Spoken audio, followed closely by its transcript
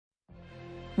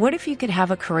What if you could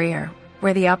have a career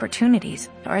where the opportunities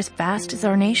are as vast as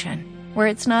our nation, where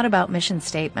it's not about mission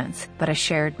statements, but a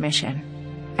shared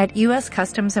mission? At U.S.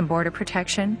 Customs and Border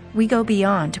Protection, we go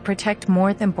beyond to protect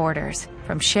more than borders.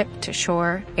 From ship to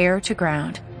shore, air to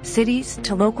ground, cities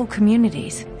to local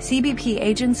communities, CBP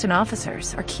agents and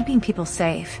officers are keeping people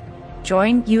safe.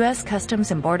 Join U.S. Customs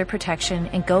and Border Protection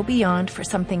and go beyond for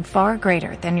something far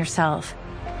greater than yourself.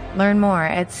 Learn more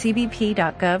at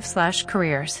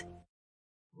cbp.gov/careers.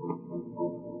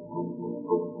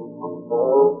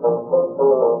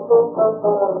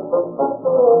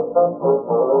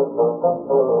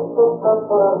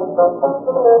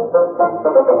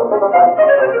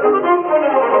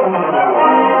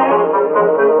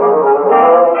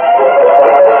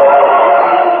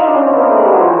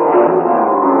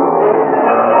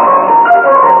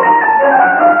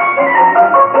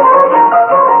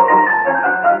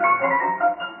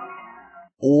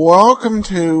 Welcome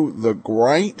to the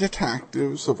Great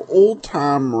Detectives of Old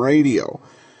Time Radio.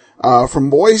 From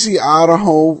Boise,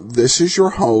 Idaho, this is your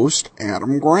host,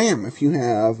 Adam Graham. If you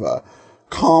have a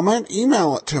comment,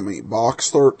 email it to me,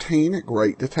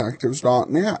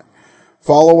 box13@greatdetectives.net.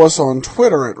 Follow us on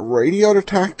Twitter at Radio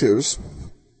Detectives,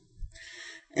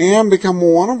 and become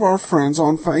one of our friends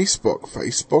on Facebook,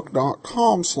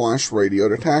 facebook.com/Radio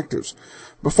Detectives.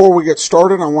 Before we get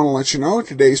started, I want to let you know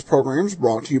today's program is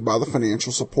brought to you by the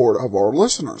financial support of our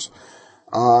listeners.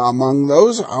 Among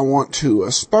those, I want to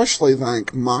especially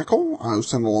thank Michael, who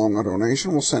sent along a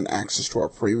donation. We'll send access to our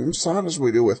premium site, as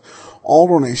we do with all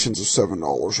donations of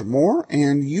 $7 or more.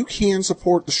 And you can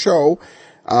support the show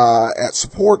at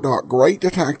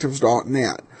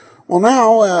support.greatdetectives.net. Well,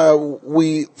 now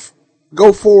we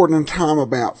go forward in time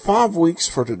about 5 weeks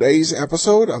for today's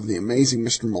episode of The Amazing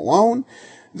Mr. Malone.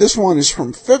 This one is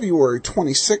from February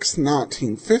 26,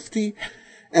 1950,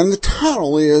 and the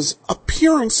title is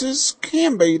Appearances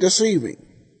Can Be Deceiving.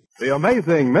 The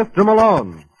Amazing Mr.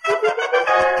 Malone.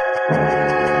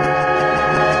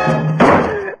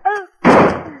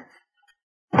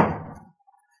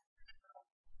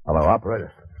 Hello,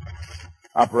 operator.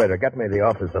 Operator, get me the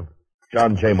office of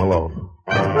John J. Malone.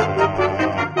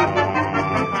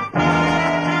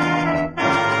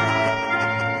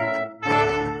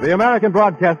 The American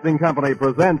Broadcasting Company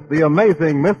presents The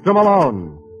Amazing Mr.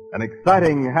 Malone, an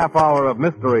exciting half-hour of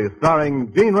mystery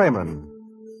starring Gene Raymond.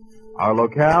 Our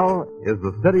locale is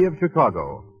the city of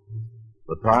Chicago.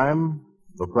 The time,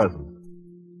 the present.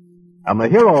 And the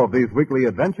hero of these weekly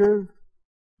adventures,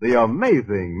 The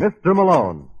Amazing Mr.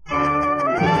 Malone.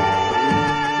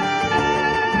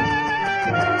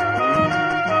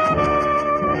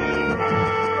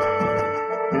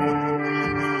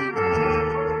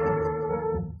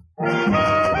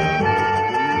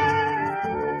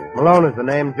 Malone is the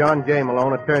name, John J.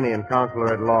 Malone, attorney and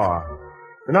counselor at law.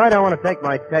 Tonight I want to take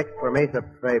my text from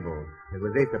Aesop's fable. It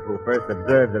was Aesop who first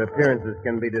observed that appearances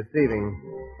can be deceiving.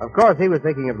 Of course, he was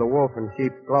thinking of the wolf in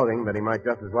sheep's clothing, but he might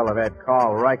just as well have had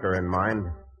Carl Riker in mind.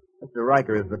 Mr.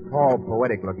 Riker is the tall,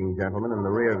 poetic-looking gentleman in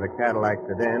the rear of the Cadillac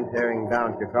sedan tearing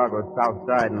down Chicago's south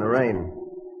side in the rain.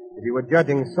 If you were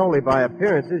judging solely by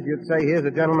appearances, you'd say here's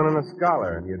a gentleman and a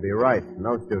scholar, and you'd be right.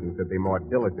 No student could be more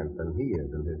diligent than he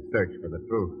is in his search for the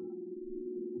truth.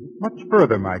 Much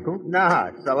further, Michael. No,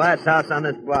 it's the last house on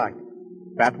this block.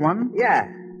 That one? Yeah.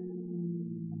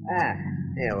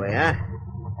 Here we are.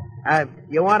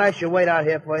 You want I should wait out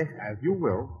here for you? As you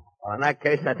will. Well, in that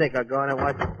case, I think I'll go in and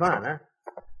watch the fun, huh?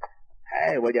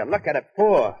 Hey, will you look at it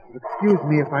pour? Excuse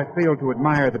me if I fail to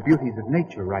admire the beauties of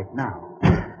nature right now.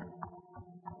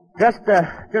 Just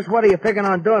what are you figuring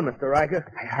on doing, Mr. Riker?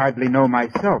 I hardly know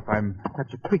myself. I'm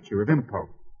such a creature of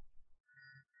impulse.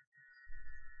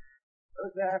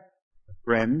 Who's that? A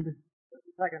friend? Just a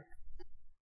second.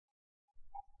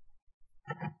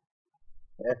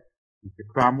 Yes? Mr.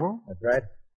 Cromwell? That's right.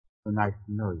 So nice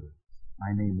to know you.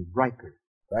 My name is Riker.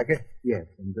 Riker? Yes,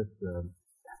 and this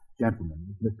gentleman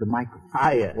is Mr. Michael.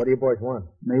 Hiya. What do you boys want?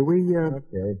 May we,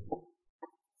 Okay.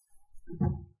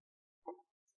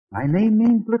 My name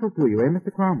means little to you, eh,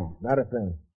 Mr. Cromwell? Not a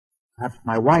thing. Perhaps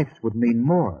my wife's would mean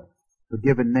more. Her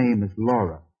given name is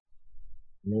Laura.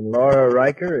 You mean Laura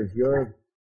Riker is your...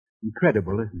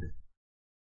 Incredible, isn't it?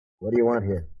 What do you want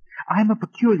here? I'm a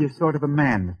peculiar sort of a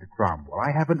man, Mr. Cromwell.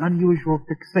 I have an unusual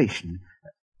fixation.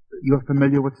 You're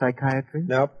familiar with psychiatry?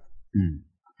 Nope.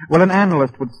 Well, an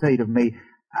analyst would say to me,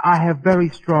 I have very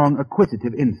strong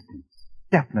acquisitive instincts.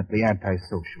 Definitely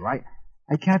antisocial. I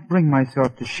can't bring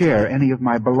myself to share any of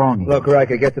my belongings. Look,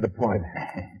 Riker, get to the point.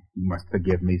 You must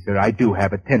forgive me, sir. I do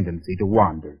have a tendency to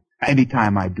wander. Any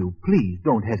time I do, please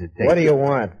don't hesitate. What do you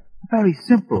want? A very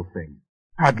simple thing.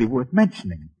 Hardly worth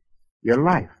mentioning. Your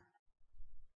life.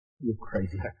 You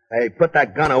crazy. Hey, put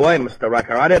that gun away, Mr.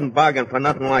 Riker. I didn't bargain for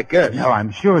nothing like this. No,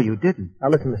 I'm sure you didn't. Now,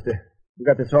 listen, mister. You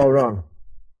got this all wrong.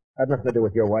 Had nothing to do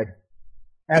with your wife.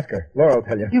 Ask her. Laura will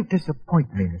tell you. You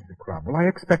disappoint me, Mr. Cromwell. I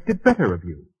expected better of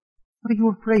you. What are you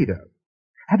afraid of?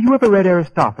 Have you ever read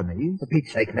Aristophanes? For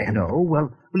Pete's sake, man. No.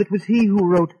 Well, it was he who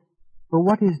wrote, "For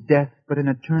what is death but an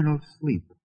eternal sleep?"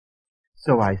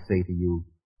 So I say to you,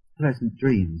 pleasant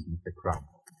dreams, Mr.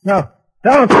 Cromwell. No.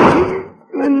 Don't!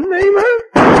 In the name of...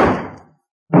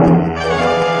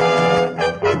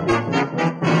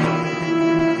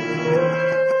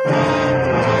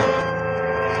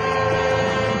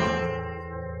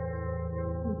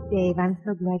 Dave, I'm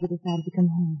so glad you decided to come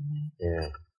home tonight. Yeah.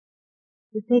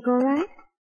 The steak all right?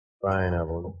 Fine,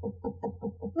 Evelyn.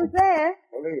 Who's there?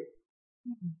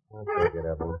 I'll take it,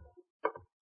 Evelyn.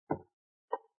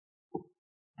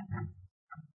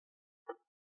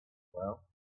 Well,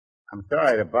 I'm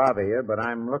sorry to bother you, but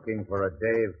I'm looking for a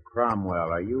Dave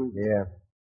Cromwell. Are you? Yeah.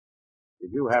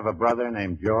 Did you have a brother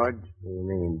named George? What do you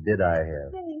mean, did I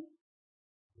have? Dave.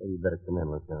 Well, you better come in,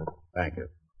 Lieutenant. Thank you.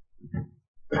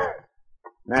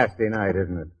 Nasty night,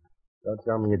 isn't it? Don't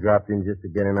tell me you dropped in just to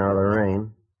get in out of the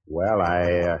rain. Well,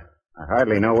 I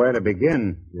hardly know where to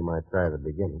begin. You might try the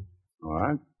beginning. All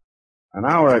right. An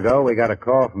hour ago, we got a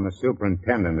call from the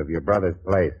superintendent of your brother's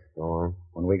place. Go on.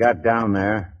 When we got down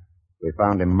there, we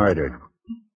found him murdered.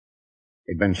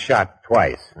 He'd been shot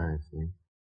twice. I see.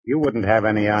 You wouldn't have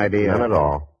any idea. None at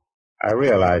all. I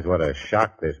realize what a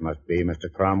shock this must be,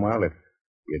 Mr. Cromwell. If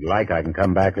you'd like, I can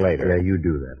come back later. Yeah, you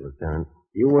do that, Lieutenant.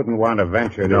 You wouldn't want to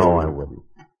venture to... No, I wouldn't.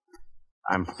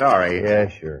 I'm sorry. Yeah,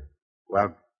 sure.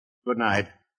 Well, good night.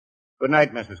 Good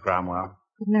night, Mrs. Cromwell.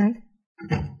 Good night.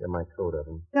 Get my coat,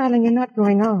 Evan. Darling, you're not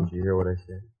going on. Did you hear what I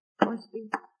said?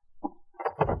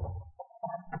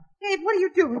 Dave, what are you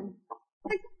doing?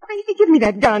 Give me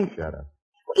that gun. Shut up.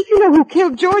 If you know who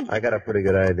killed George, I got a pretty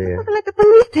good idea. let the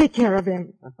police take care of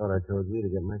him. I thought I told you to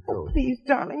get my coat. Please,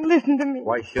 darling, listen to me.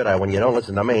 Why should I when you don't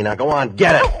listen to me? Now go on,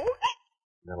 get it!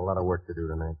 Got a lot of work to do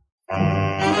tonight.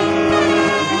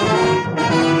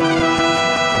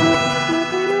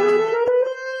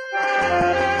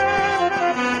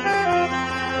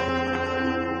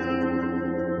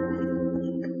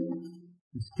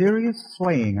 Mysterious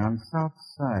slaying on South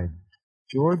Side.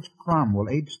 George Cromwell,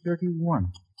 age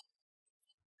 31.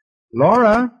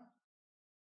 Laura!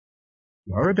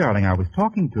 Laura, darling, I was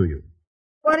talking to you.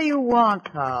 What do you want,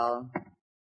 Carl?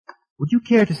 Would you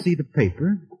care to see the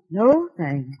paper? No,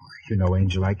 thanks. You know,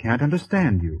 Angel, I can't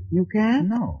understand you. You can't?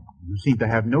 No. You seem to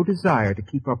have no desire to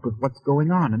keep up with what's going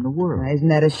on in the world. Isn't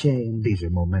that a shame? These are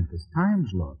momentous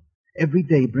times, Laura. Every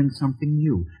day brings something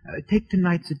new. Take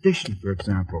tonight's edition, for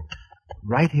example.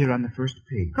 Right here on the first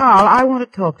page. Carl, I want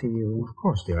to talk to you. Of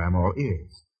course, dear, I'm all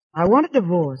ears. I want a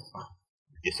divorce.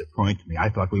 You disappoint me. I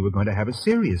thought we were going to have a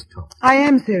serious talk. I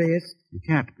am serious. You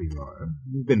can't be, Laura.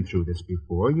 You've been through this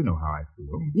before. You know how I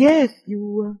feel. Yes,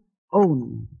 you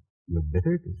own me. You're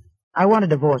bitter. I want a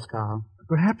divorce, Carl.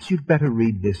 Perhaps you'd better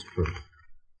read this first.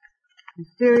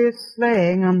 Mysterious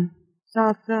slaying on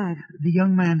South Side. The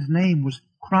young man's name was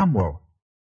Cromwell.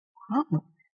 Cromwell?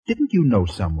 Didn't you know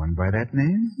someone by that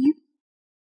name?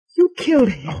 You killed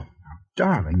him. Oh, now,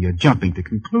 darling, you're jumping to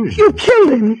conclusions. You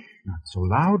killed him. Not so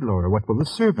loud, Laura. What will the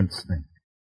servants think?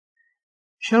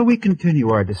 Shall we continue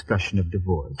our discussion of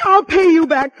divorce? I'll pay you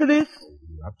back for this.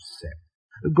 You're upset.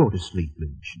 Go to sleep,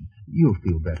 Lynch. You'll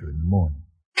feel better in the morning.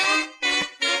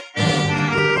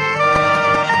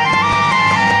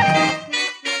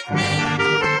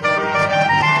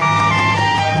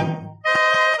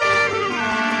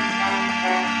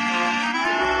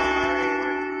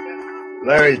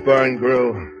 Larry's Bar and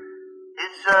Grill. Is,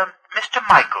 Mr.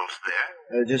 Michaels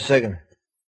there? Just a second.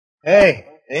 Hey,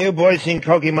 have you boys seen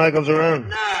Cokie Michaels around?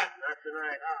 Nah, not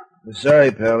tonight. I'm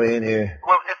sorry, pal, he ain't here.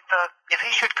 Well, if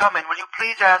he should come in, will you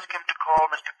please ask him to call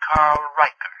Mr. Carl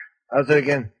Riker? How's that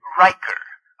again? Riker.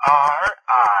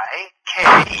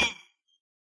 R-I-K-E.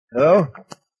 Hello?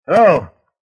 Oh.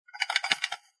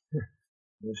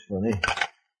 That's funny.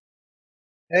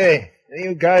 Hey, any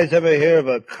you guys ever hear of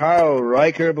a Carl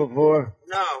Riker before?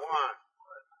 No, why?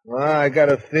 Well, I got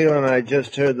a feeling I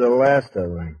just heard the last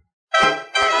of them.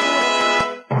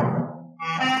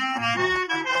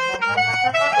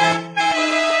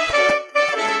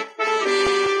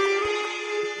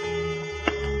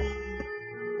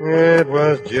 It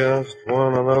was just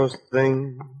one of those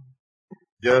things,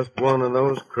 just one of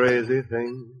those crazy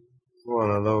things,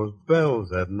 one of those bells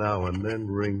that now and then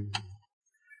ring.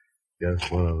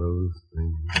 Just one of those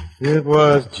things. It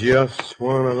was just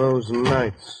one of those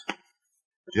nights.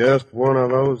 Just one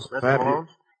of those happy...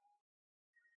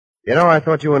 You know, I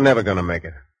thought you were never going to make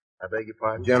it. I beg your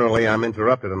pardon? Generally, I'm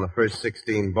interrupted on the first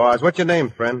 16 bars. What's your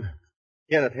name, friend?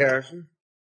 Kenneth Harrison.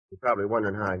 You're probably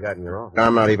wondering how I got in your office.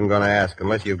 I'm not even going to ask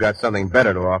unless you've got something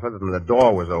better to offer than the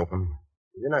door was open.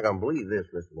 You're not going to believe this,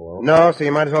 Mr. Malone. No, so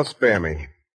you might as well spare me.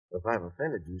 If I've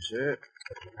offended you, sir,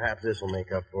 perhaps this will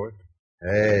make up for it.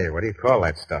 Hey, what do you call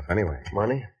that stuff, anyway?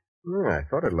 Money? I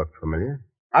thought it looked familiar.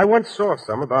 I once saw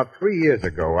some about 3 years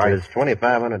ago. There's $2,500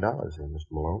 here,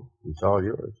 Mr. Malone. It's all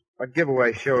yours. What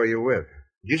giveaway show are you with?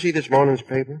 Did you see this morning's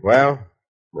paper? Well,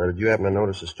 did you happen to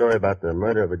notice a story about the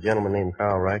murder of a gentleman named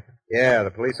Carl Riker? Yeah,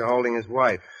 the police are holding his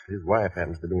wife. His wife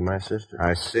happens to be my sister.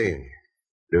 I see.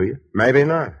 Do you? Maybe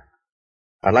not.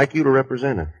 I'd like you to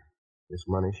represent her. This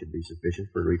money should be sufficient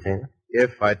for a retainer.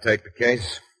 If I take the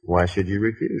case, why should you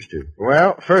refuse to?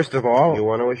 Well, first of all, you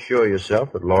want to assure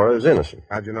yourself that Laura is innocent.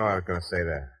 How'd you know I was going to say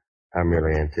that? I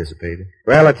merely anticipated.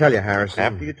 Well, I tell you, Harrison,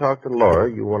 after you talk to Laura,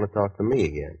 you want to talk to me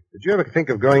again. Did you ever think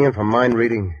of going in for mind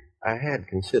reading? I had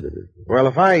considered it. Well,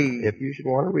 if you should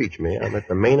want to reach me, I'm at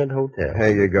the Maynard Hotel.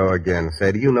 There you go again.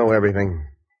 Say, do you know everything?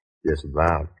 Just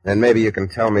about. Then maybe you can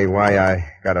tell me why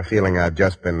I got a feeling I've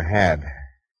just been had.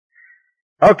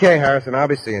 Okay, Harrison, I'll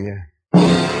be seeing you.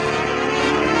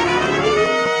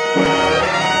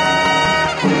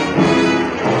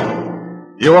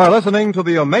 You are listening to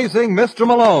The Amazing Mr.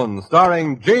 Malone,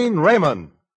 starring Gene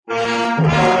Raymond.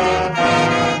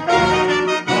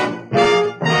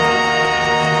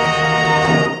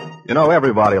 You know,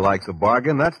 everybody likes a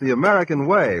bargain. That's the American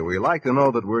way. We like to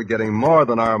know that we're getting more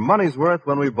than our money's worth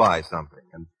when we buy something.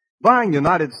 And buying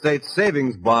United States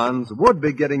savings bonds would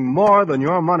be getting more than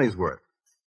your money's worth.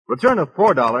 Return of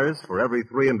 $4 for every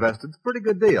 3 invested is a pretty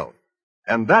good deal.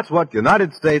 And that's what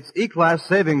United States E-Class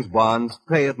savings bonds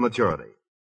pay at maturity.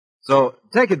 So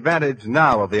take advantage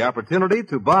now of the opportunity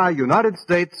to buy United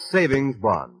States savings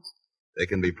bonds. They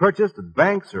can be purchased at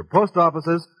banks or post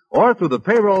offices or through the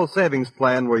payroll savings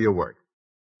plan where you work.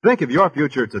 Think of your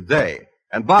future today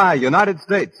and buy United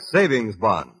States savings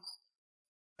bonds.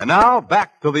 And now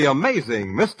back to the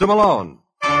amazing Mr. Malone.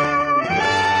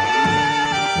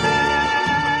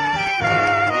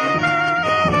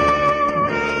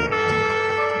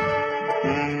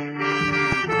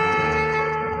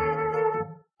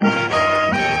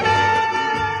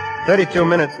 32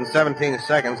 minutes and 17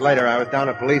 seconds later, I was down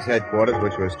at police headquarters,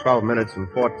 which was 12 minutes and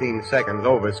 14 seconds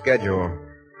over schedule.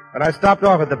 But I stopped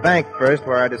off at the bank first,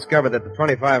 where I discovered that the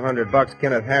 $2,500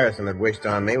 Kenneth Harrison had wished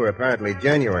on me were apparently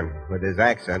genuine. With his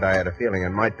accent, I had a feeling it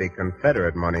might be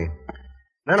Confederate money.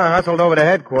 Then I hustled over to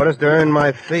headquarters to earn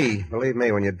my fee. Believe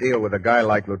me, when you deal with a guy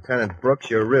like Lieutenant Brooks,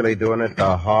 you're really doing it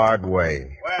the hard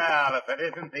way. Well, if it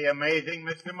isn't the amazing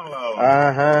Mr. Malone.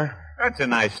 Uh-huh. That's a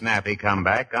nice, snappy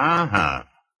comeback. Uh-huh.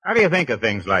 How do you think of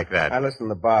things like that? I listen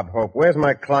to Bob Hope. Where's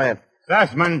my client?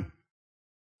 Sussman,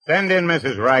 send in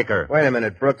Mrs. Riker. Wait a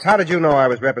minute, Brooks. How did you know I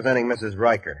was representing Mrs.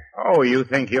 Riker? Oh, you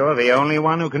think you're the only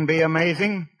one who can be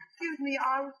amazing? Excuse me,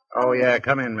 I was... Oh, yeah,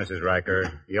 come in, Mrs.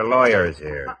 Riker. Your lawyer's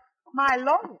here. My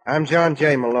lawyer? I'm John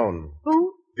J. Malone.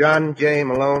 Who? John J.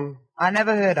 Malone. I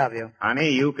never heard of you.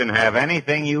 Honey, you can have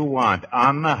anything you want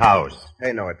on the house.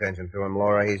 Pay no attention to him,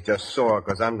 Laura. He's just sore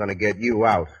because I'm going to get you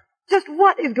out. Just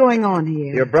what is going on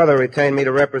here? Your brother retained me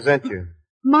to represent you.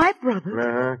 My brother?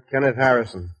 Uh-huh. Kenneth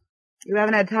Harrison. You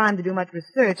haven't had time to do much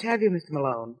research, have you, Mr.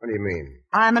 Malone? What do you mean?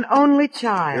 I'm an only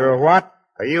child. You're a what?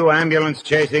 Are you ambulance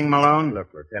chasing, Malone?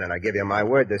 Look, Lieutenant, I give you my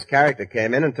word. This character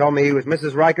came in and told me he was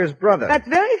Mrs. Riker's brother. That's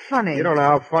very funny. You don't know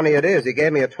how funny it is. He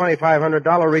gave me a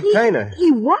 $2,500 retainer.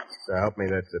 He what? So help me,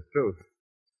 that's the truth.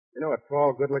 You know a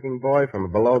tall, good-looking boy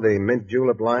from below the mint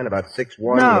julep line, about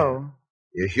 6'1"? No.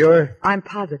 You sure? I'm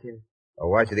positive. Oh,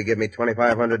 why should he give me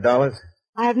 $2,500?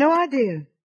 I have no idea.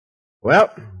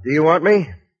 Well, do you want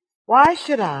me? Why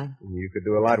should I? You could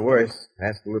do a lot worse.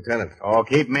 Ask the lieutenant. Oh,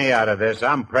 keep me out of this.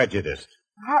 I'm prejudiced.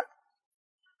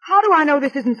 How do I know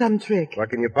this isn't some trick? What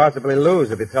can you possibly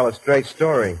lose if you tell a straight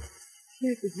story?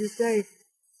 Yes, as you say.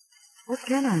 What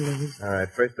can I lose? All right,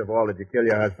 first of all, did you kill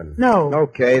your husband? No.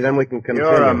 Okay, then we can continue.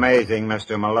 You're amazing,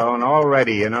 Mr. Malone.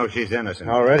 Already you know she's innocent.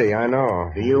 Already, I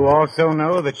know. Do you also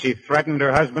know that she threatened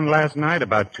her husband last night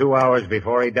about 2 hours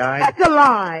before he died? That's a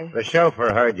lie. The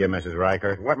chauffeur heard you, Mrs.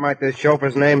 Riker. What might this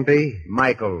chauffeur's name be?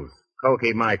 Michaels.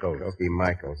 Cokie Michaels. Cokie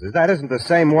Michaels. That isn't the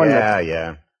same one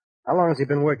Yeah. How long has he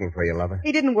been working for you, lover?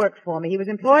 He didn't work for me. He was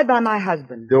employed by my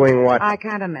husband. Doing what? I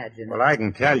can't imagine. Well, I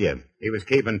can tell you. He was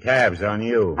keeping tabs on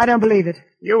you. I don't believe it.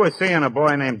 You were seeing a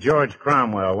boy named George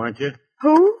Cromwell, weren't you?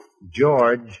 Who?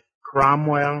 George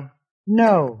Cromwell?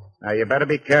 No. Now, you better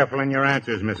be careful in your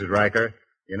answers, Mrs. Riker.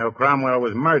 You know Cromwell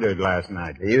was murdered last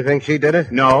night. You think she did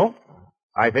it? No.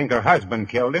 I think her husband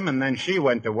killed him, and then she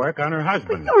went to work on her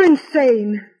husband. You're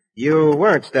insane. You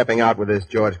weren't stepping out with this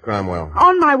George Cromwell.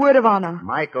 On my word of honor.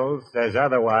 Michaels says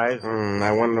otherwise.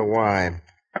 I wonder why.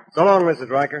 So long,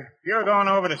 Mrs. Riker. If you're going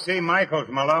over to see Michaels,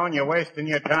 Malone, you're wasting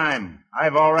your time.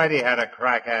 I've already had a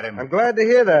crack at him. I'm glad to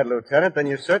hear that, Lieutenant. Then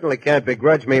you certainly can't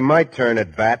begrudge me my turn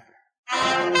at bat.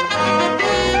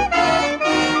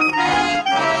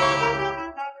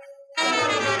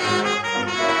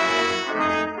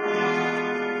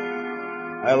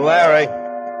 Hey, Larry,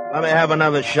 let me have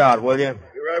another shot, will you?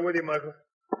 You're right with you, Michael.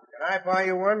 Can I buy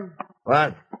you one?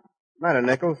 What? Matter,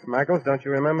 Nichols. Michaels, don't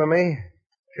you remember me?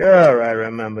 Sure, I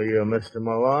remember you, Mr.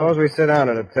 Malone. Suppose we sit down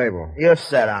at a table. You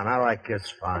sit down. I like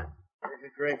this fine. Here's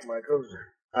your drink, Michaels.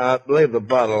 Leave the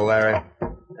bottle, Larry.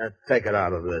 Take it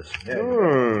out of this.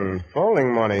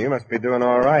 Folding money. You must be doing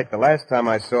all right. The last time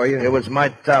I saw you... It was my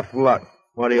tough luck.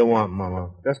 What do you want,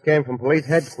 Malone? Just came from police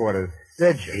headquarters.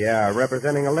 Did you? Yeah,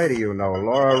 representing a lady you know,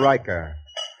 Laura Riker.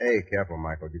 Hey, careful,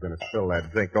 Michael. You're going to spill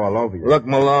that drink all over you. Look,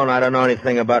 Malone, I don't know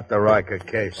anything about the Riker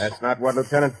case. That's not what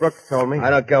Lieutenant Brooks told me.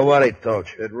 I don't care what he told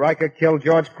you. Did Riker kill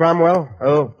George Cromwell?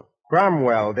 Who?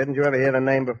 Cromwell. Didn't you ever hear the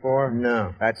name before?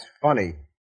 No. That's funny.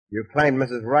 You claimed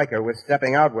Mrs. Riker was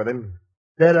stepping out with him.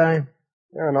 Did I?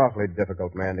 You're an awfully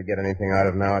difficult man to get anything out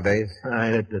of nowadays. I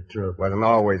hit the truth. Wasn't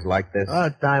always like this.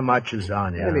 Time marches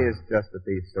on, yeah. Maybe it's just that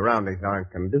these surroundings aren't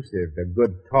conducive to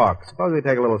good talk. Suppose we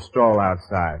take a little stroll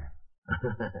outside.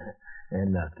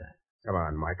 Ain't nothing. Come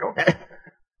on, Michael.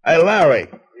 Hey, Larry.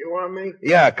 You want me?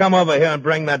 Yeah, come over here and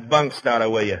bring that bunk starter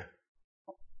with you.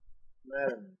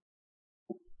 Madam.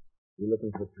 You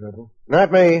looking for trouble?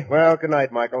 Not me. Well, good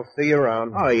night, Michael. See you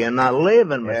around. Oh, you're not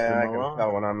leaving, Mr. Yeah, I Malone. can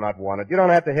tell when I'm not wanted. You don't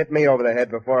have to hit me over the head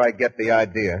before I get the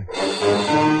idea.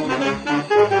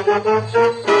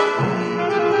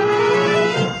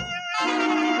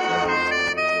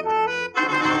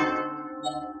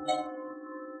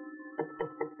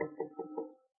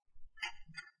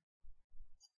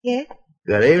 Yes?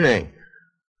 Good evening.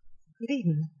 Good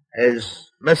evening. Is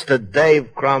Mr.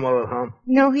 Dave Cromwell at home?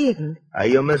 No, he isn't. Are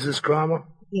you Mrs. Cromwell?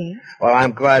 Yes? Well,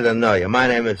 I'm glad to know you. My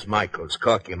name is Michaels,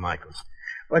 Corky Michaels.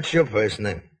 What's your first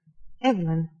name?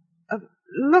 Evelyn.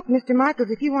 Look, Mr. Michaels,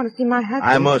 if you want to see my husband...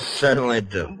 I most certainly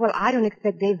do. Well, I don't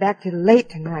expect Dave back till late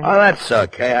tonight. Oh, that's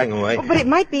okay. I can wait. Oh, but it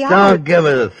might be Don't give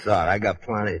it a thought. I got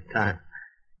plenty of time.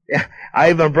 Yeah, I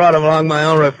even brought along my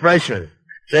own refreshment.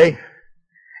 See?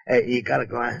 Hey, you got a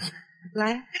glass?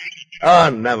 Glass? Oh,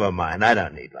 never mind. I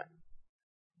don't need one.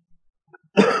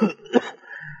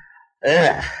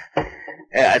 Yeah,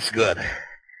 that's good.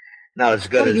 Not as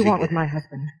good What as do you want with my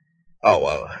husband? Oh,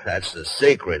 well, that's the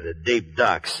secret, the deep,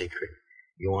 dark secret.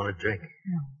 You want a drink?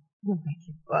 No, thank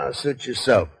you. Well, suit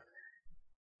yourself.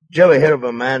 Did you ever hear of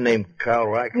a man named Carl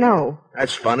Riker? No.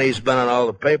 That's funny. He's been on all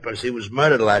the papers. He was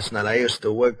murdered last night. I used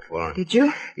to work for him. Did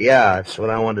you? Yeah, that's what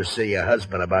I wanted to see your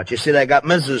husband about. You see, they got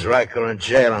Mrs. Riker in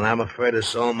jail, and I'm afraid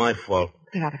it's all my fault.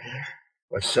 Get out of here.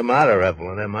 What's the matter,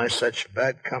 Evelyn? Am I such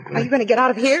bad company? Are you going to get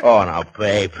out of here? Oh, now,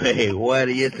 baby, where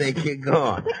do you think you're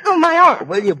going? Oh, my arm.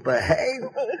 Will you behave?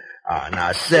 Oh,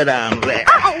 now, sit down there.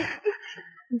 Ow!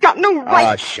 Got no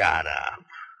right. Oh, shut up.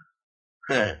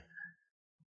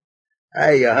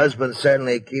 Hey, your husband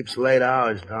certainly keeps late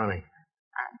hours, don't he?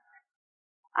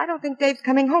 I don't think Dave's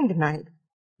coming home tonight.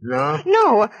 No?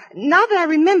 No. Now that I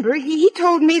remember, he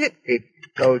told me that... He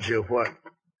told you what?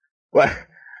 What?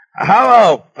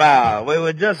 Hello, pal. We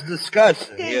were just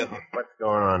discussing you. What's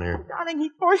going on here? Darling, he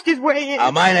forced his way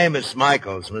in. My name is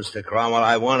Michaels, Mr. Cromwell.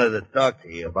 I wanted to talk to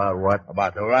you. About what?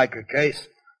 About the Riker case.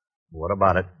 What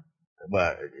about it?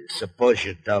 Well, suppose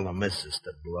you tell the missus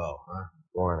to blow, huh?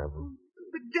 Go on, Evelyn.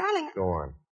 But, darling... Go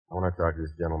on. I want to talk to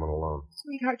this gentleman alone.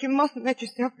 Sweetheart, you mustn't let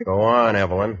yourself... Go on,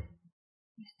 Evelyn.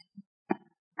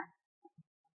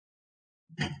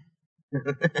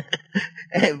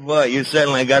 Hey, boy, you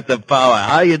certainly got the power.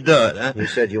 How you do it, huh? You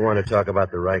said you want to talk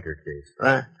about the Riker case.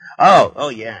 Huh? Oh,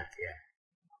 yeah.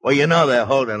 Well, you know they're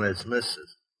holding his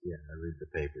missus. Yeah, I read the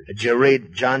papers. Did you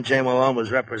read John J. Malone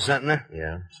was representing her?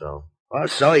 Yeah, so? Well,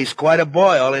 so he's quite a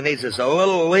boy. All he needs is a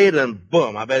little lead and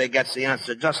boom, I bet he gets the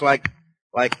answer just like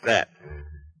that.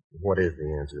 What is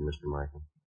the answer, Mr. Michael?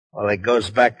 Well, it goes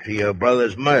back to your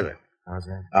brother's murder. How's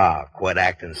that? Oh, quit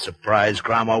acting surprised,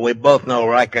 Cromwell. We both know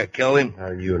Riker killed him. How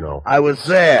do you know? I was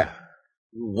there.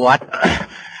 What?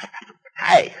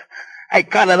 Hey,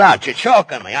 cut it out. You're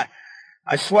choking me.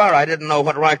 I swear I didn't know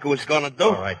what Riker was going to do.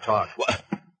 All right, talk.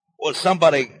 Well,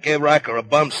 somebody gave Riker a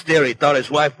bum steer. He thought his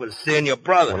wife was seeing your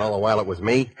brother. Well, all the while it was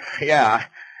me? Yeah,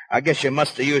 I guess you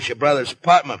must have used your brother's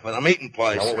apartment for the meeting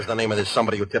place. Now, what was the name of this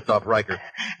somebody who tipped off Riker?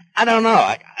 I don't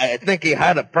know. I think he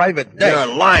had a private date. You're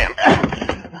lying.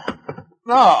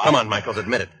 No. Come on, Michaels,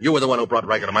 admit it. You were the one who brought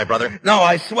Riker to my brother. No,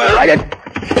 I swear I didn't.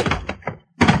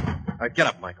 Get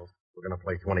up, Michael. We're going to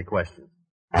play 20 questions.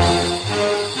 Who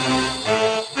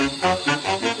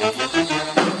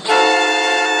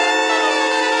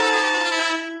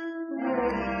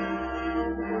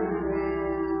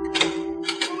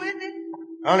is it?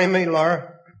 Only me,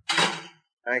 Laura.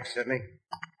 Thanks, Sidney.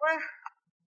 Well,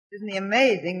 isn't he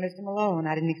amazing, Mr. Malone?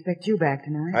 I didn't expect you back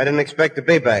tonight. I didn't expect to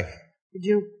be back. Did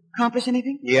you accomplish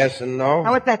anything? Yes and no.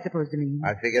 Now, what's that supposed to mean?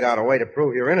 I figured out a way to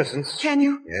prove your innocence. Can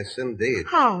you? Yes, indeed.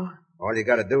 How? All you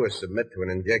got to do is submit to an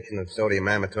injection of sodium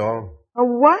amytal. A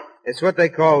what? It's what they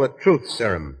call the truth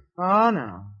serum. Oh,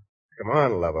 no. Come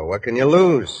on, lover. What can you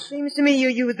lose? Seems to me you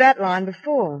used that line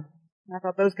before. I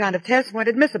thought those kind of tests weren't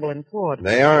admissible in court.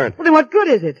 They aren't. Well, then what good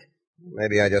is it?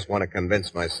 Maybe I just want to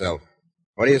convince myself.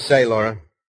 What do you say, Laura?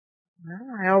 Well,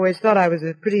 I always thought I was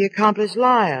a pretty accomplished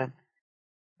liar.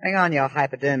 Hang on, your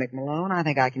hypodermic, Malone. I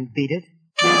think I can beat it.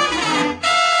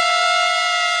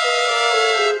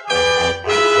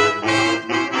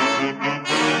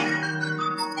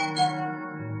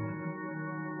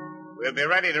 We'll be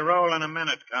ready to roll in a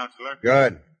minute, Counselor.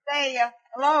 Good. Say,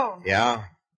 Malone. Yeah?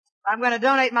 I'm going to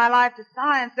donate my life to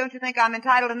science. Don't you think I'm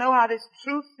entitled to know how this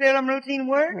truth serum routine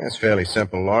works? That's fairly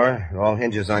simple, Laura. It all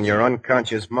hinges on your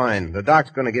unconscious mind. The doc's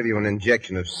going to give you an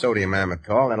injection of sodium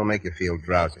amytal. That'll make you feel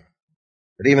drowsy.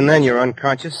 But even then, your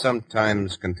unconscious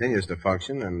sometimes continues to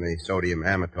function, and the sodium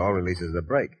amytal releases the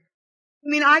brake.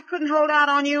 You mean I couldn't hold out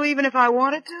on you even if I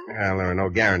wanted to? Well, there are no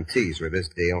guarantees with this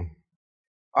deal.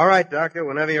 All right, Doctor,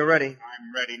 whenever you're ready.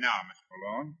 I'm ready now, Mr.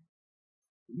 Malone.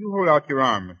 You hold out your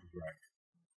arm, Mrs. Wright.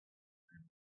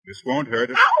 This won't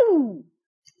hurt us. Ow!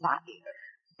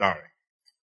 Sorry.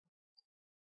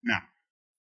 Now,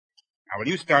 will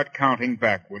you start counting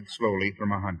backwards slowly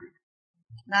from 100?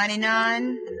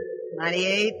 99,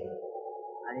 98,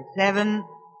 97,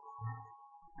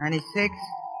 96,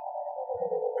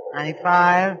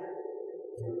 95,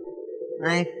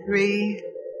 93,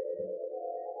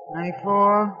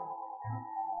 94,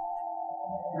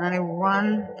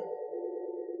 91,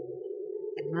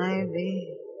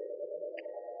 90.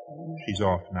 She's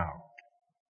off now.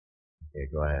 Okay,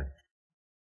 go ahead.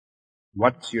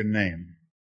 What's your name?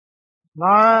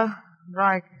 Laura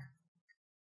Riker.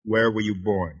 Where were you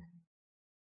born?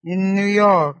 In New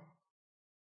York.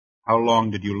 How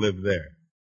long did you live there?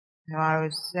 Till I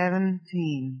was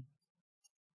 17.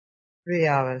 3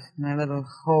 hours in a little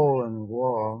hole in the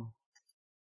wall.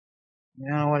 You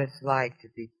don't know what it's like to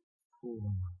be poor.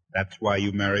 That's why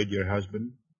you married your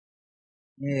husband?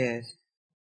 Yes.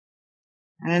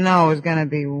 I didn't know it was going to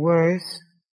be worse.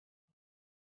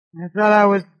 I thought I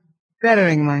was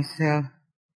bettering myself.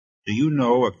 Do you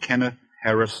know a Kenneth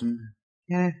Harrison?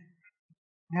 Kenneth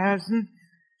Harrison?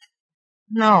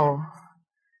 No.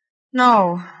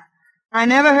 No. I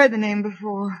never heard the name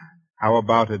before. How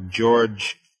about a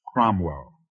George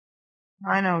Cromwell?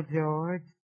 I know George.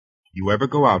 You ever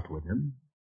go out with him?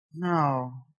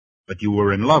 No. But you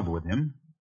were in love with him?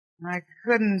 I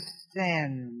couldn't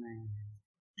stand the man.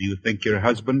 Do you think your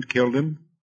husband killed him?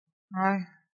 I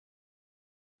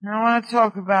don't want to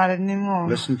talk about it anymore.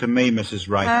 Listen to me, Mrs.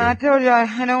 Riker. I told you I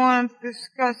don't want to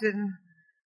discuss it.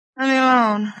 Let me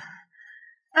alone.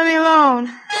 Let me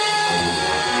alone.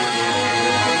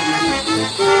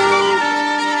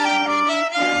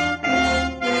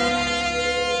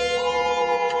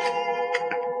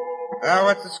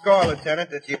 What's the score, Lieutenant?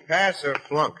 Did you pass or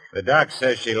flunk? The doc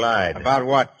says she lied. About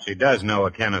what? She does know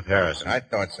a Kenneth Harrison. I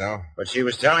thought so. But she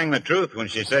was telling the truth when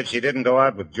she said she didn't go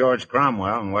out with George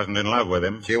Cromwell and wasn't in love with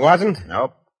him. She wasn't?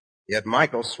 Nope. Yet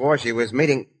Michael swore she was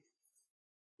meeting...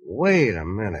 Wait a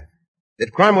minute.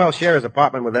 Did Cromwell share his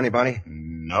apartment with anybody?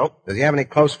 Nope. Does he have any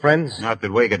close friends? Not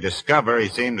that we could discover. He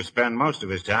seemed to spend most of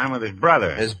his time with his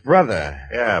brother. His brother?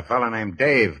 Yeah, a fellow named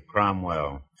Dave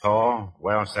Cromwell. Tall,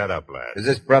 well set up lad. Is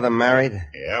this brother married?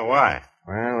 Yeah, why?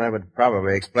 Well, that would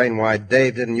probably explain why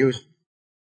Dave didn't use...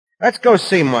 Let's go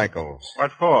see Michaels.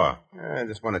 What for? I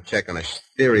just want to check on his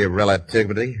theory of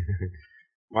relativity.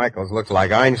 Michaels looks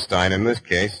like Einstein in this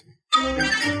case.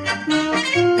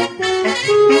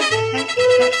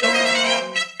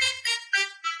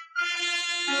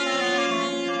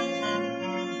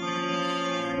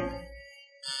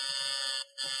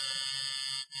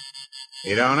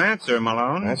 He don't answer,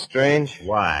 Malone. That's strange.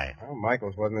 Why? Well,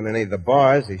 Michaels wasn't in any of the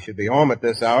bars. He should be home at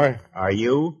this hour. Are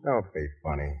you? Don't be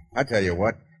funny. I tell you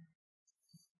what.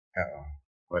 Uh-oh.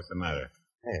 What's the matter?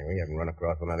 Hey, we haven't run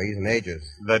across one of these in ages.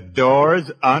 The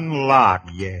door's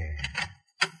unlocked. Yeah.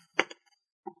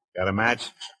 Got a match?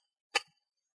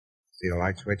 See the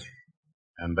light switch?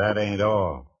 And that ain't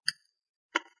all.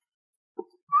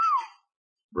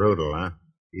 Brutal, huh?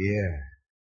 Yeah.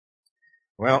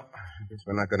 Well, I guess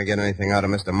we're not going to get anything out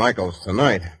of Mr. Michaels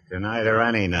tonight. Tonight or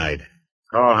any night.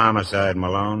 Call homicide,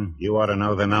 Malone. You ought to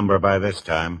know the number by this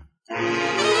time.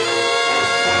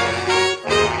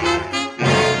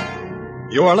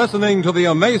 You are listening to The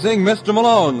Amazing Mr.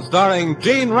 Malone, starring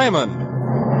Gene Raymond.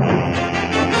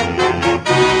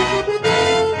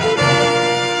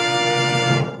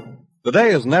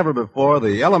 Today, as never before,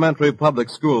 the elementary public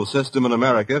school system in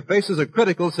America faces a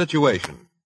critical situation.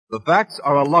 The facts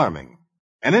are alarming.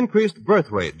 An increased birth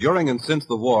rate during and since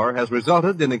the war has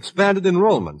resulted in expanded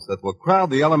enrollments that will crowd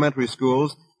the elementary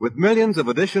schools with millions of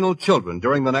additional children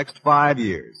during the next 5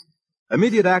 years.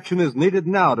 Immediate action is needed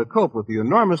now to cope with the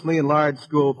enormously enlarged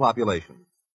school population.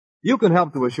 You can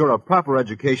help to assure a proper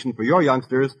education for your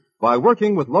youngsters by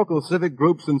working with local civic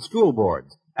groups and school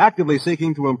boards, actively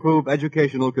seeking to improve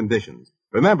educational conditions.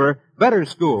 Remember, better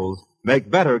schools make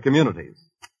better communities.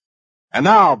 And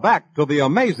now, back to the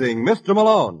amazing Mr.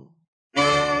 Malone.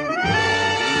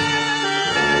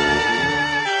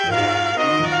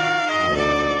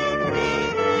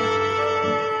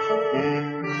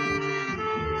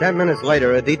 10 minutes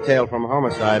later, a detail from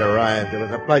homicide arrived. It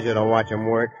was a pleasure to watch them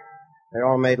work. They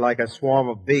all made like a swarm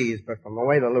of bees, but from the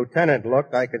way the lieutenant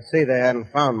looked, I could see they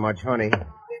hadn't found much honey.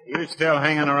 You still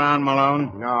hanging around,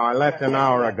 Malone? No, I left an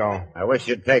hour ago. I wish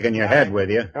you'd taken your head with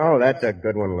you. Oh, that's a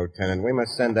good one, Lieutenant. We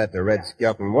must send that to Red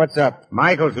Skelton. What's up?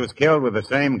 Michaels was killed with the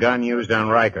same gun used on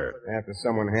Riker. After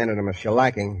someone handed him a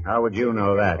shellacking. How would you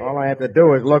know that? All I have to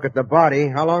do is look at the body.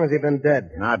 How long has he been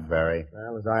dead? Not very.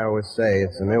 Well, as I always say,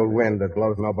 it's an ill wind that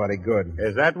blows nobody good.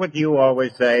 Is that what you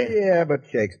always say? Yeah, but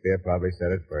Shakespeare probably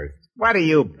said it first. What are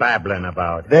you babbling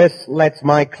about? This lets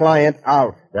my client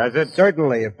out. Does it?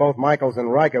 Certainly. If both Michaels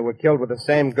and Riker were killed with the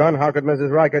same gun, how could Mrs.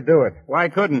 Riker do it? Why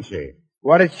couldn't she?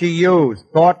 What did she use?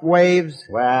 Thought waves?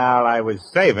 Well, I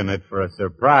was saving it for a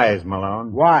surprise,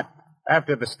 Malone. What?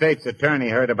 After the state's attorney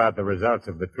heard about the results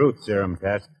of the truth serum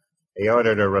test, he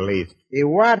ordered her released. He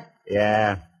what?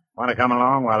 Yeah. Want to come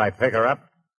along while I pick her up?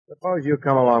 Suppose you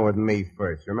come along with me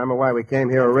first. Remember why we came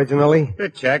here originally? To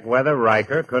check whether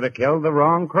Riker could have killed the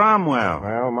wrong Cromwell.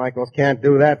 Well, Michaels can't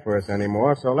do that for us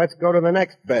anymore, so let's go to the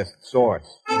next best source.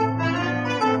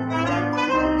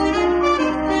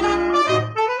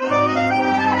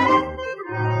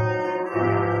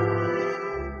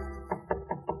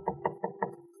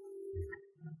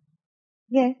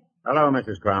 Yes? Hello,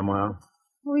 Mrs. Cromwell.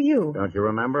 Who are you? Don't you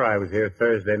remember? I was here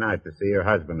Thursday night to see your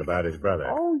husband about his brother.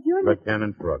 Oh, you're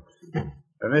Lieutenant Brooks.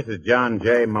 And this is John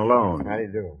J. Malone. How do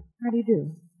you do? How do you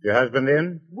do? Your husband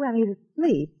in? Well, he's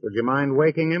asleep. Would you mind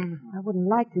waking him? I wouldn't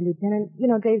like to, Lieutenant. You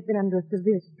know, Dave's been under a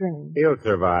severe strain. He'll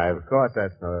survive. Of course,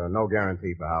 that's no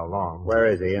guarantee for how long. Where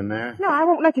is he? In there? No, I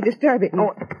won't let you disturb it.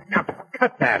 Oh, now,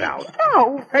 cut that out.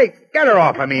 No. Hey, get her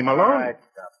off of me, Malone. All right,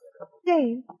 stop it.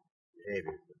 Dave.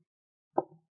 David.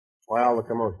 Why all the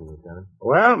commotion, Lieutenant?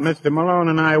 Well, Mr. Malone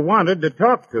and I wanted to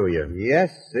talk to you.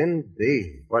 Yes,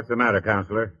 indeed. What's the matter,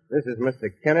 Counselor? This is Mr.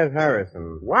 Kenneth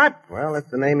Harrison. What? Well, that's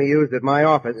the name he used at my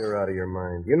office. You're out of your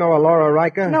mind. You know Laura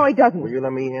Riker? No, he doesn't. Will you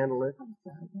let me handle this? I'm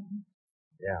sorry, Dave.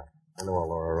 Yeah, I know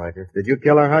Laura Riker. Did you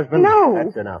kill her husband? No.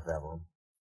 That's enough, Evelyn.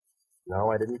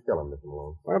 No, I didn't kill him, Mr.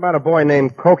 Malone. What about a boy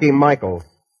named Cokie Michaels?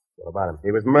 What about him?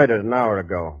 He was murdered an hour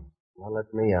ago. Well,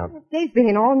 let me out. Dave's been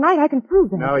in all night. I can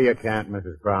prove that. No, you can't,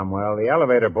 Mrs. Cromwell. The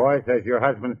elevator boy says your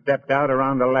husband stepped out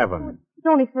around 11. It's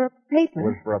only for a It paper.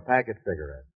 was for a pack of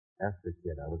cigarettes. Ask the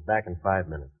kid. I was back in 5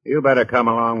 minutes. You better come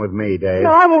along with me, Dave.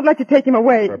 No, I won't let you take him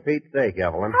away. For Pete's sake,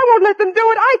 Evelyn. I won't let them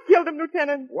do it. I killed him,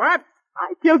 Lieutenant. What?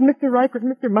 I killed Mr. Riker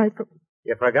and Mr. Michael.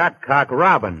 You forgot Cock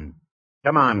Robin.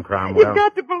 Come on, You've Cromwell.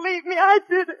 got to believe me. I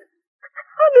did it.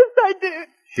 Honest, I did.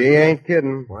 She ain't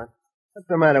kidding. What? What's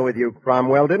the matter with you,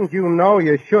 Cromwell? Didn't you know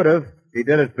you should have? He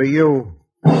did it for you.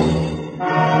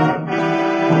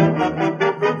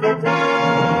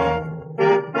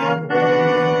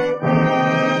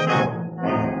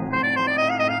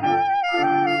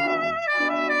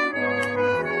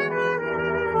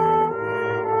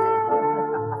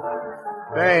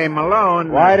 Say,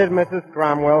 Malone. Why did Mrs.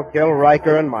 Cromwell kill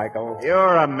Riker and Michael?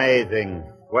 You're amazing.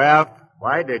 Well,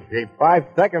 why did she? 5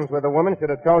 seconds with the woman should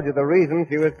have told you the reason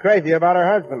she was crazy about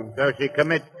her husband. So she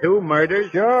commits 2 murders?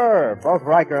 Sure. Both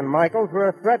Riker and Michaels were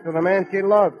a threat to the man she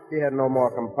loved. She had no more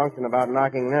compunction about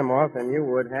knocking them off than you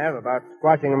would have about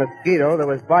squashing a mosquito that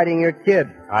was biting your kid.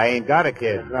 I ain't got a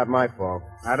kid. It's not my fault.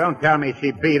 Now, don't tell me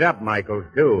she beat up Michaels,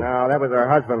 too. No, that was her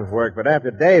husband's work, but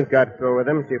after Dave got through with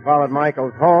him, she followed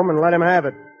Michaels home and let him have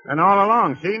it. And all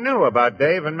along, she knew about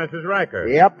Dave and Mrs. Riker.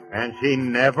 Yep. And she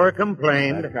never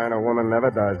complained. That kind of woman never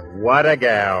does. What a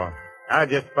gal. How'd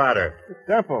you spot her? It's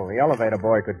simple. The elevator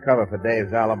boy could cover for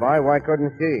Dave's alibi. Why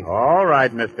couldn't she? All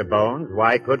right, Mr. Bones.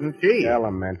 Why couldn't she?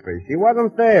 Elementary. She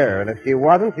wasn't there, and if she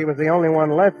wasn't, she was the only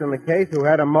one left in the case who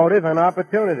had a motive and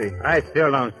opportunity. I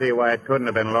still don't see why it couldn't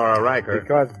have been Laura Riker.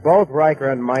 Because both Riker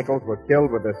and Michaels were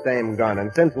killed with the same gun,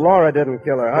 and since Laura didn't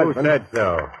kill her husband... Who said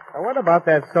so? Now, what about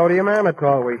that sodium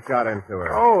amytal we shot into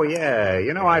her? Oh, yeah.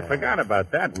 You know, I forgot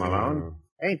about that, Malone.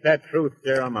 Ain't that truth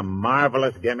serum a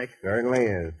marvelous gimmick? Certainly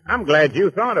is. I'm glad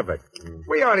you thought of it.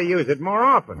 We ought to use it more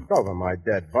often. Over my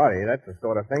dead body. That's the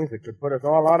sort of things that could put us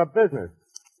all out of business.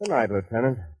 Good night,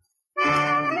 Lieutenant.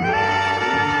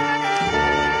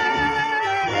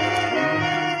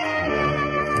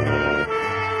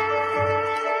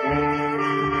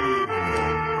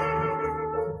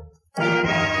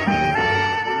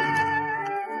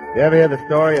 You ever hear the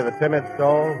story of the timid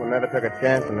soul who never took a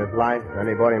chance in his life, then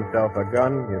he bought himself a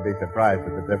gun? You'd be surprised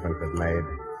at the difference it made.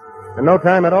 In no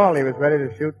time at all, he was ready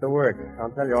to shoot the works.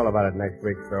 I'll tell you all about it next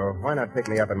week, so why not pick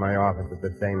me up in my office at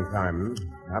the same time?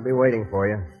 I'll be waiting for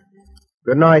you.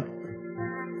 Good night.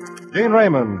 Gene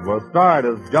Raymond was starred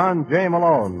as John J.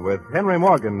 Malone with Henry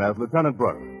Morgan as Lieutenant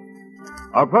Brooks.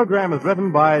 Our program is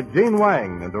written by Gene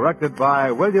Wang and directed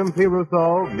by William P.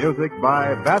 Rousseau, music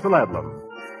by Basil Adlam.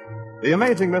 The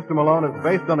Amazing Mr. Malone is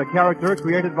based on a character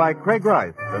created by Craig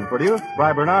Rice and produced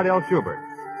by Bernard L. Schubert.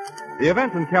 The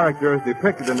events and characters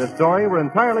depicted in this story were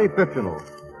entirely fictional,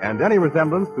 and any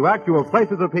resemblance to actual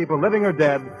places or people living or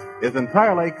dead is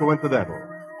entirely coincidental.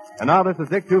 And now this is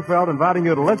Dick Tufeld inviting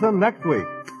you to listen next week.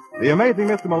 The Amazing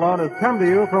Mr. Malone has come to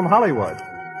you from Hollywood.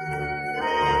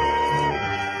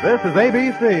 This is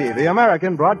ABC, the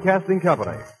American Broadcasting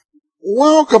Company.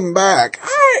 Welcome back.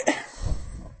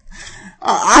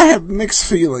 I have mixed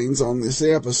feelings on this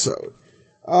episode.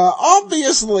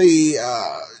 Obviously,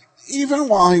 even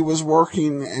while he was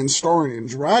working and starring in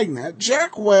Dragnet,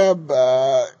 Jack Webb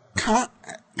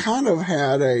kind of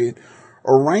had a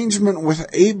arrangement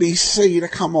with ABC to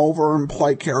come over and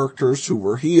play characters who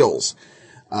were heels.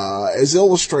 As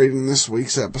illustrated in this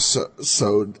week's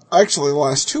episode, actually the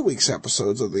last 2 weeks'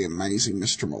 episodes of The Amazing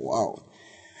Mr. Malone.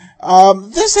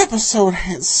 This episode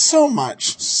had so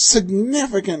much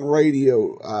significant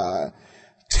radio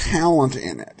talent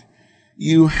in it.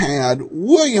 You had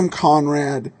William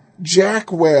Conrad,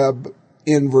 Jack Webb,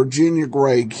 and Virginia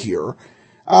Gregg here.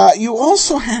 You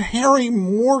also had Harry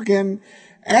Morgan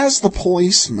as the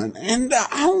policeman, and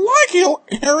I like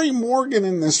Harry Morgan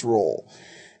in this role.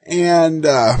 And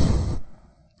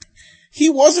he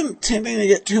wasn't tending to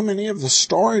get too many of the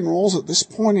starring roles at this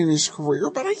point in his career,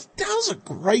 but he does a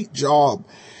great job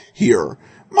here.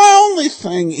 My only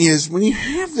thing is, when you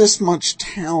have this much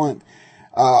talent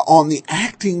on the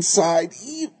acting side,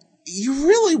 you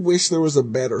really wish there was a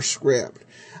better script.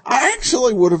 I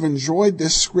actually would have enjoyed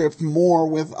this script more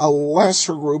with a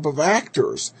lesser group of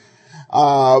actors,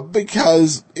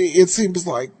 because it seems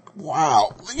like,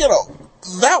 wow,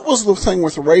 that was the thing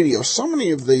with radio. So many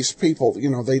of these people,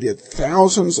 they did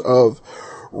thousands of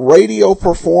radio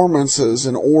performances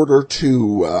in order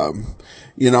to,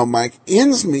 make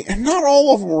ends meet. And not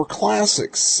all of them were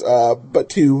classics, but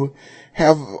to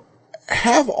have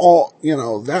all,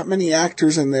 that many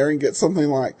actors in there and get something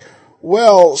like,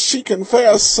 well, she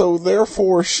confessed, so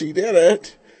therefore she did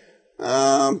it.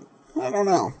 I don't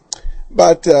know.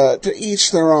 But, to each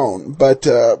their own. But,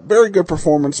 very good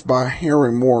performance by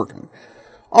Harry Morgan.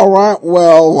 All right,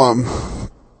 well,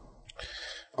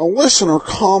 listener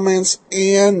comments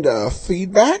and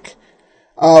feedback.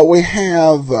 We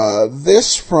have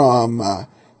this from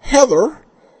Heather,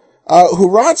 who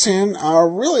writes in, I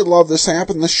really love this app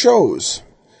and the shows,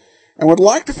 and would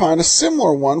like to find a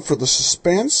similar one for the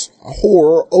suspense,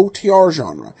 horror, OTR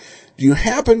genre. Do you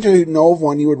happen to know of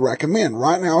one you would recommend?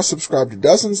 Right now I subscribe to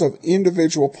dozens of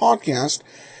individual podcasts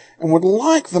and would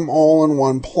like them all in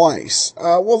one place.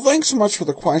 Well, thanks so much for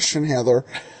the question, Heather.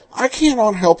 I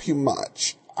cannot help you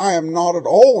much. I am not at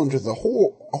all into the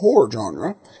horror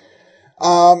genre.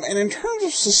 And in terms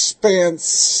of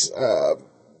suspense,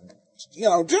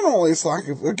 generally it's like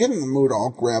if I get in the mood, I'll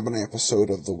grab an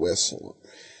episode of The Whistler.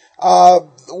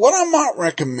 What I might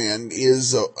recommend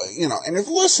is, and if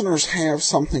listeners have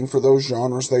something for those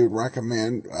genres they would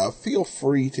recommend, feel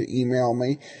free to email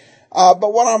me.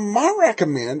 But what I might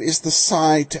recommend is the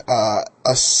site,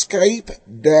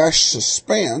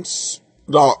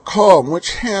 escape-suspense.com,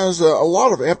 which has a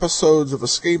lot of episodes of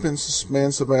Escape and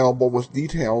Suspense available with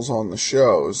details on the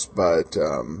shows. But,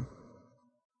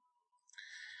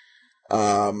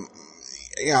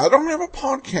 I don't have a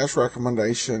podcast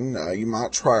recommendation. You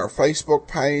might try our Facebook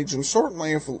page, and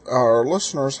certainly if our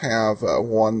listeners have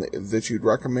one that you'd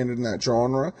recommend in that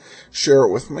genre, share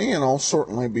it with me, and I'll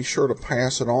certainly be sure to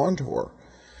pass it on to her.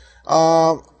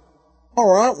 All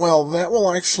right, well, that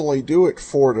will actually do it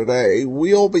for today.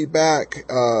 We'll be back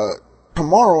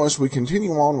tomorrow as we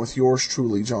continue on with yours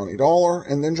truly, Johnny Dollar,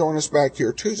 and then join us back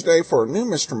here Tuesday for a new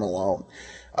Mr. Malone.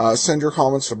 Send your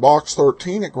comments to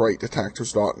box13 at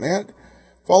greatdetectives.net.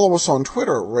 Follow us on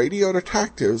Twitter, Radio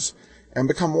Detectives, and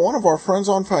become one of our friends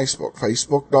on Facebook,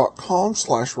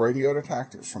 facebook.com/Radio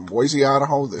Detectives. From Boise,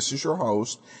 Idaho, this is your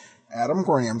host, Adam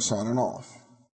Graham, signing off.